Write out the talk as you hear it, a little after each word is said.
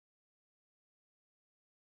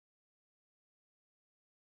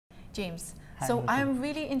James, Hi, so Audrey. I'm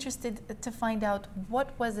really interested to find out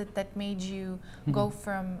what was it that made you go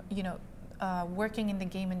from, working in the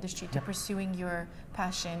game industry to pursuing your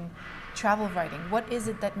passion, travel writing. What is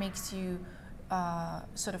it that makes you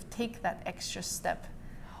sort of take that extra step?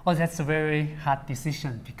 Oh, that's a very hard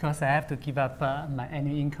decision because I have to give up my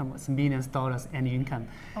annual income, was millions of dollars annual income.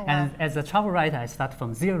 Oh, wow. And as a travel writer, I start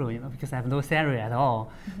from zero, because I have no salary at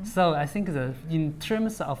all. So I think in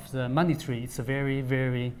terms of the monetary, it's a very,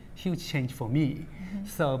 very huge change for me.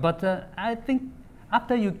 So, but I think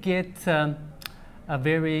after you get a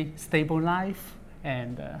very stable life,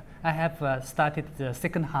 and I have started the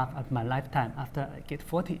second half of my lifetime after I get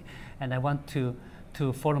 40, and I want to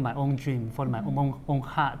follow my own dream, follow my own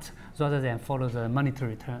heart, rather than follow the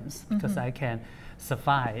monetary returns, because I can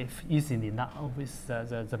survive easily now with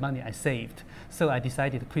the money I saved. So I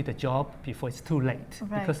decided to quit a job before it's too late.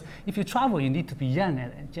 Right. Because if you travel, you need to be young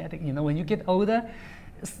and energetic. When you get older,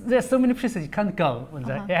 there's so many places you can't go. When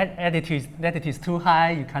the altitude is too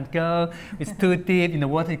high, you can't go. It's too deep in the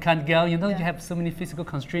water, you can't go. You have so many physical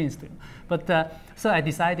constraints. But so I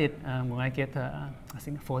decided when I get, I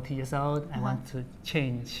think 40 years old, I want to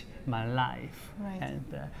change my life. Right. And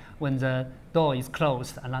when the door is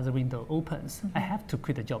closed, another window opens. I have to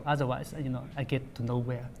quit the job. Otherwise, I get to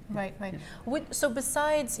nowhere. Right, right. So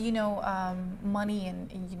besides, money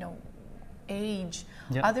and age,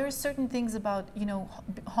 are there certain things about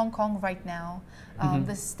Hong Kong right now,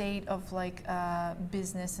 the state of like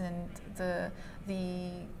business and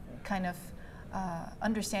the kind of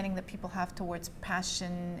understanding that people have towards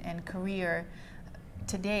passion and career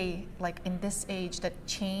today, like in this age, that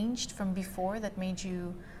changed from before, that made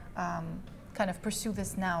you kind of pursue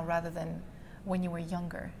this now rather than when you were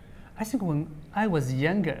younger? I think when I was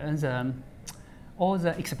younger, all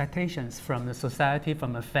the expectations from the society,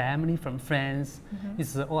 from a family, from friends,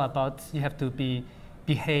 is all about you have to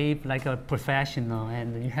behave like a professional,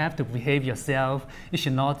 and you have to behave yourself. You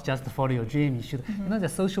should not just follow your dream. You should, the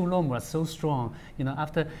social norm was so strong.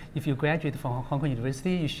 If you graduate from Hong Kong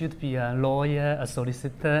University, you should be a lawyer, a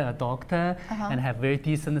solicitor, a doctor, and have very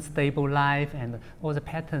decent, stable life, and all the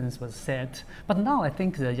patterns was set. But now I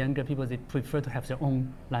think the younger people, they prefer to have their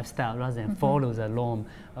own lifestyle rather than follow the norm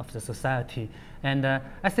of the society. And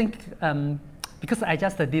I think because I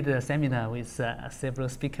just did a seminar with several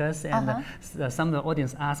speakers, and some of the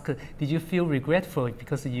audience asked, did you feel regretful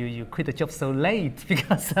because you quit the job so late?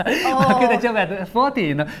 Because I quit the job at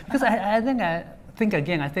 40, Because I think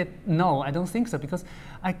again, I said, no, I don't think so, because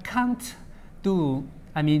I can't do,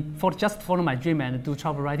 just follow my dream and do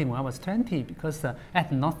travel writing when I was 20, because I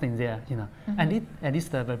had nothing there, I need at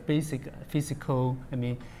least a basic physical,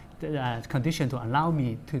 condition to allow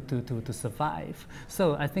me to survive.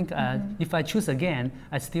 So I think if I choose again,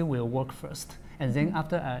 I still will work first. And then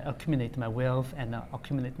after I accumulate my wealth and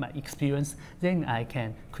accumulate my experience, then I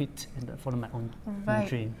can quit and follow my own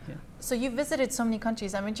dream. Yeah. So you visited so many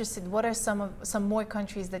countries. I'm interested. What are some more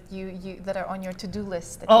countries that that are on your to-do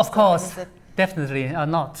list? That of course, definitely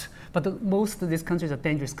not. But most of these countries are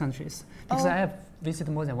dangerous countries, because I have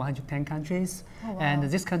visited more than 110 countries, and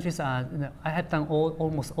these countries are. I have done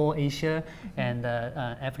almost all Asia and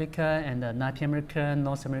Africa and Latin America,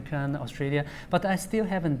 North America, Australia. But I still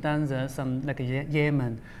haven't done some like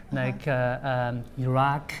Yemen, like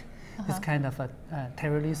Iraq. This kind of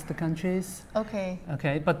terrorist countries. Okay.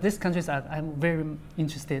 Okay, but these countries I'm very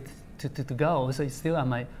interested to go. So it's still on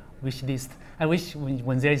my wish list. I wish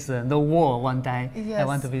when there is no war one day, I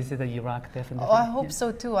want to visit Iraq, definitely. Oh, I hope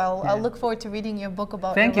so too. I'll look forward to reading your book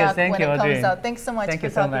about Iraq when it Audrey. comes out. Thanks so much for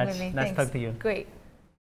talking with me. Nice to talk to you. Great.